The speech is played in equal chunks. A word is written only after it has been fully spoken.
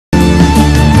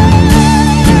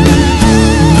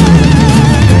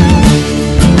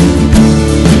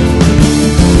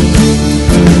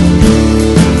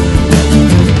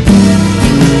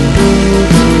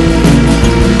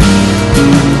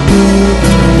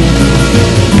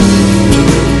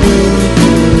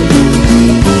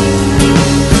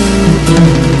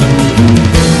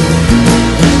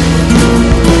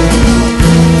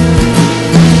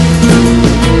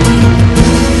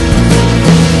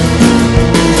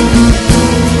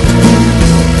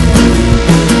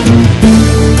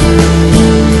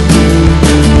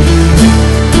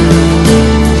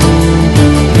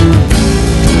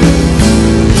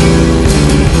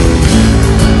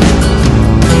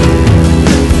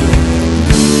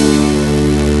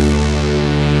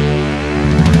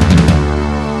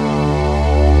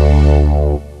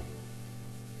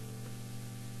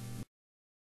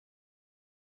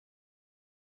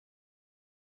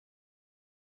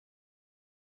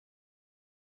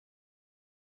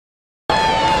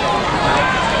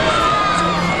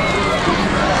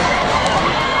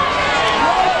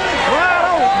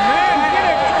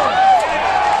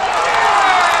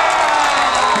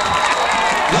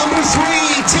number 3,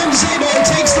 Tim Zabo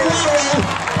takes the lateral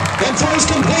and throws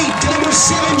complete to number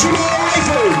 7, Jamal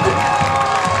Rayford.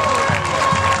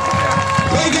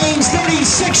 Play gains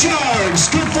 36 yards.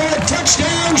 Good for a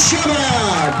touchdown,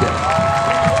 Chaminade.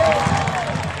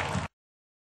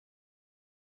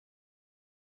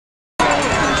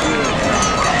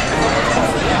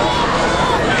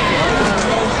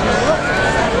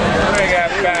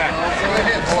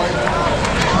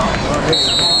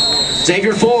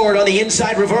 Xavier Ford on the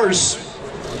inside reverse.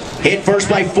 Hit first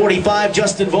by 45,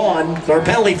 Justin Vaughn. There are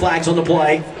penalty flags on the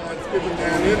play.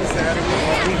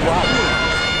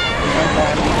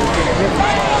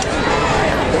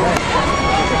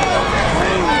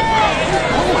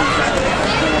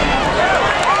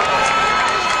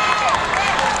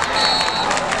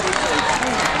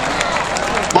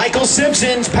 Michael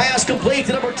Simpson's pass complete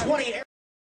to number 20.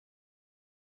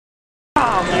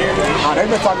 Oh, they've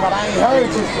been talking about I ain't heard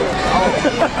you.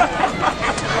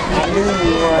 I knew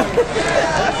you were.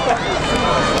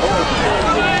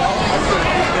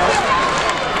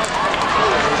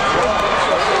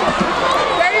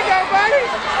 There you go, buddy.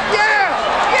 Yeah,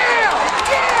 yeah,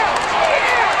 yeah,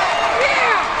 yeah,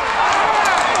 yeah.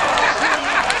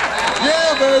 Yeah,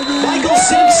 baby. Michael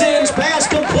Simpson's pass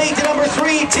complete to number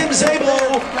 3, Tim Zabo.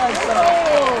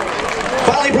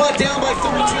 Finally brought down by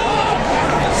 32.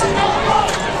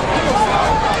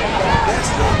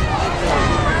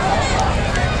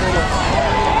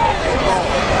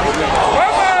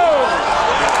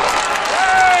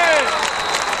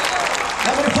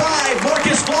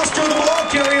 Foster, the ball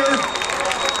carrier,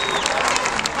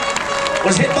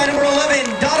 was hit by number 11,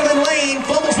 Donovan Lane,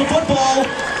 fumbles the football,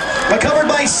 recovered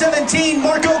by 17,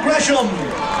 Marco Gresham.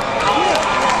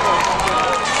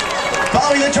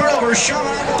 Following the turnover,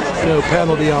 Chaminade. No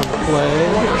penalty on the play.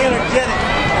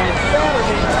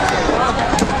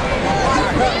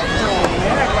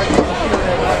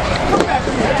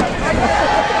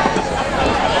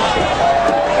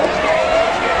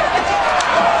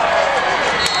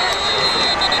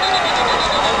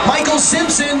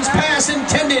 Simpson's pass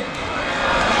intended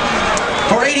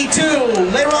for 82.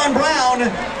 Later on, Brown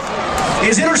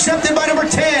is intercepted by number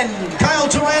 10, Kyle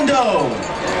Torando.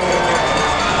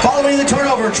 Following the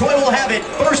turnover, Troy will have it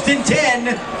first and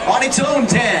 10 on its own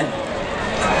 10.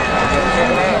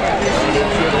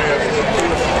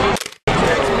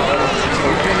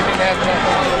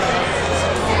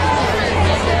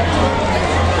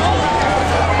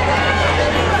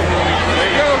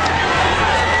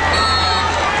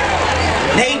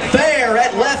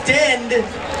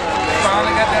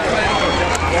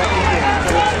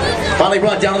 Finally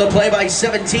brought down to the play by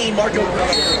 17, Marco.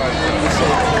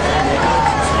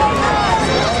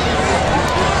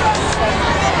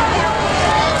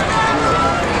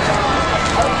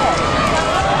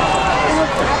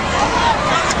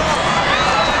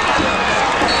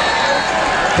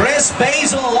 Chris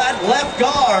Basil at left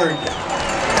guard.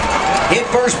 Hit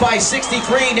first by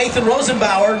 63, Nathan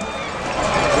Rosenbauer.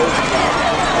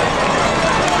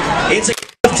 It's a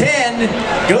 10,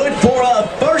 good for a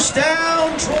first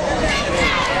down.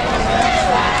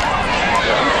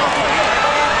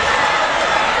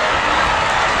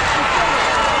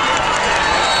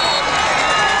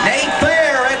 Nate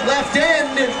Fair at left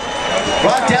end,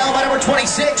 brought down by number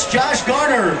 26, Josh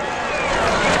Garner.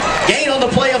 Gain on the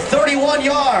play of 31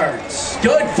 yards,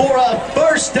 good for a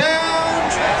first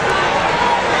down.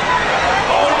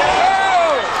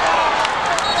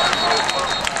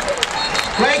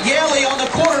 Greg Yaley on the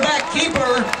quarterback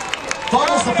keeper,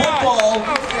 fumbles the football.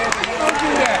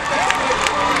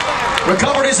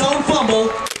 Recovered his own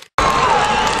fumble.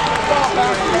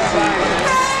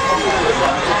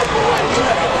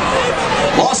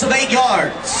 Loss of 8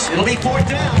 yards. It'll be 4th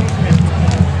down.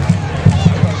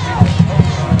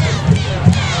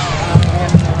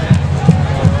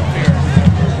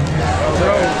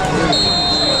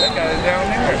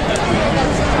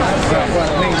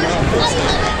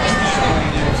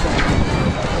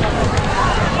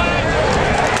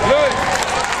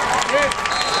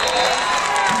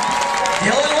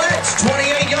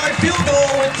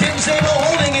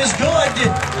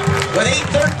 With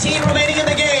 8:13 remaining in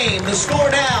the game, the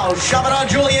score now, Chaminade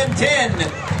Julienne 10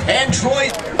 and Troy.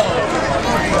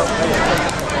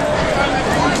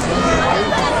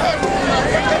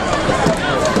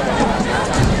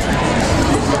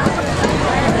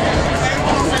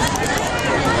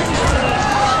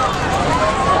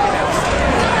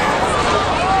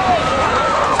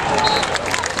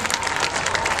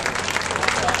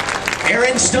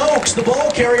 Aaron Stokes, the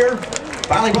ball carrier,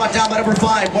 finally brought down by number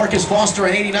 5, Marcus Foster,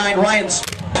 and 89, Ryan.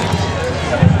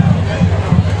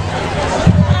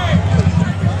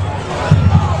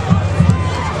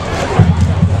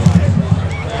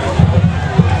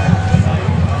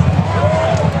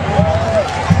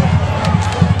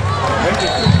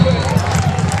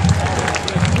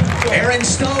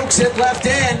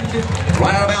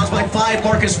 5,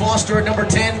 Marcus Foster, and number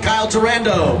 10, Kyle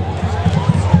Durando.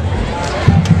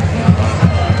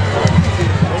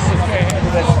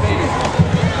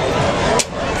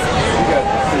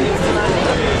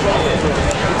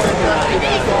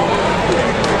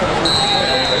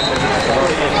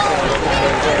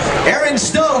 Aaron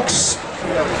Stokes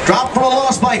dropped for a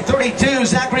loss by 32,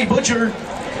 Zachary Butcher.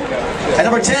 At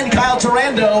number 10, Kyle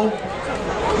Durando.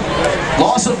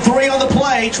 Loss of 3 on the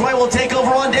play. Troy will take over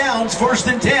on downs,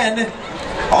 1st and 10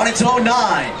 on its own 9.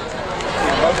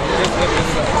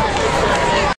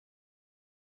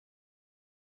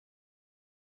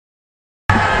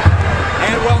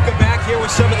 And welcome back here with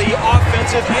some of the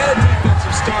offensive and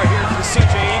defensive star here for the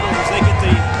CJ Eagles as they get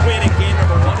the win in game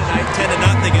number 1 tonight, 10-0.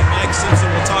 And Mike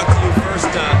Simpson, we'll talk to you first.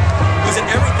 Was it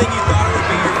everything you thought it would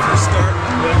be your first start?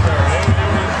 Yes, sir.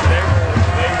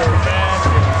 They were bad.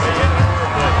 They hit hard,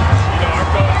 but you know our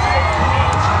coach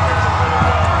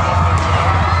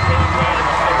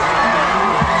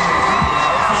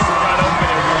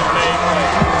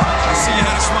I see you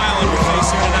had a smile on your face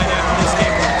here tonight after this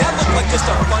game. That looked like just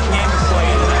a fun game to play.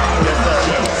 Yes, sir.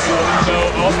 You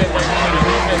know, offense like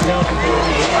defense helps. You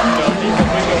know,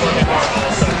 defense we go working hard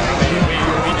also.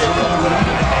 We did well.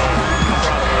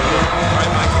 All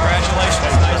right, Mike,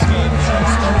 congratulations. Nice game.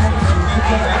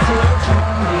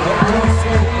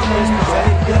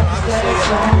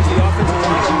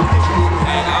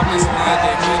 And obviously,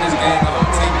 they win this game. The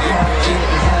whole team did good.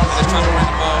 Just trying to run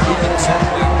the ball.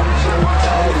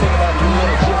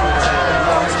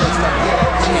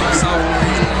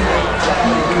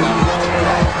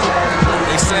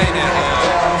 They say that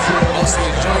most of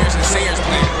the juniors and seniors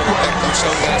play quarterback. We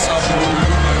showed that sophomore.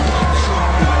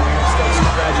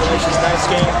 Congratulations, nice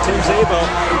game. Tim Zabo.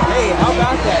 Hey, how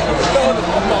about that? You were throwing the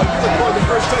football. You recorded the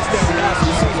first touchdown pass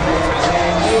of the season.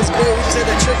 It was great. We just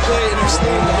had that trick play in our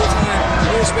sleeve the whole time.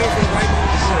 We were just waiting for the right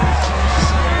moment to do it.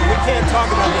 We can't talk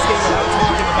about this game without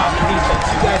talking about the defense.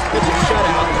 You guys pitched a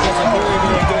shutout against a very,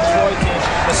 very good Troy team,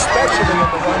 especially in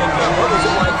the running game. What was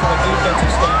it like from a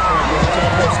defensive standpoint when the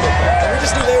team was good back? We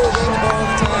just knew they were running the ball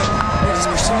all the time. We were just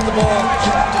pursuing the ball,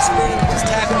 just sprinting, just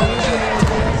tackling.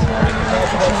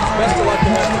 Congratulations. Best of luck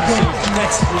the rest of the season.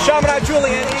 Thanks. Chaminade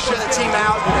Julienne, Shut the team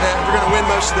out. We're going to win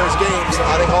most of those games.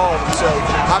 I think all of them. So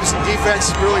obviously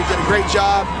defense really did a great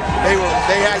job. They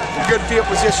had good field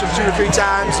position 2 or 3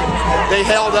 times. And they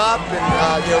held up and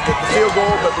you know the field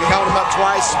goal, but we held them up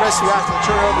twice, especially after the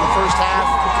turnover in the first half.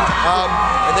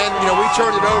 And then you know we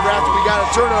turned it over after we got a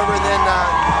turnover, and then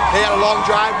they had a long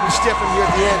drive and we stiffened here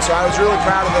at the end. So I was really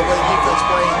proud of the way the defense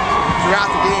played throughout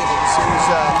the game. It was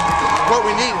what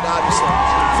we needed, obviously.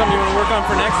 something you want to work on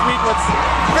for next week? What's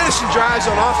finishing drives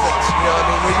on offense? You know, I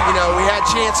mean, we had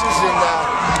chances, and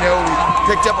you know,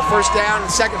 we picked up a first down, and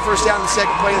second first down in the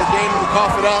second play of the game, and we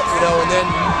coughed it up. You know, and then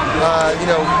you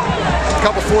know, a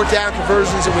couple fourth down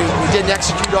conversions that we didn't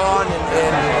execute on,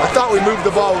 and I thought we moved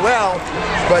the ball well,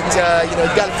 but you know,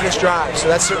 you got to finish drives, so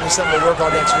that's certainly something to work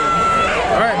on next week.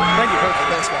 all right? Thank you, Coach.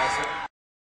 Thanks, guys.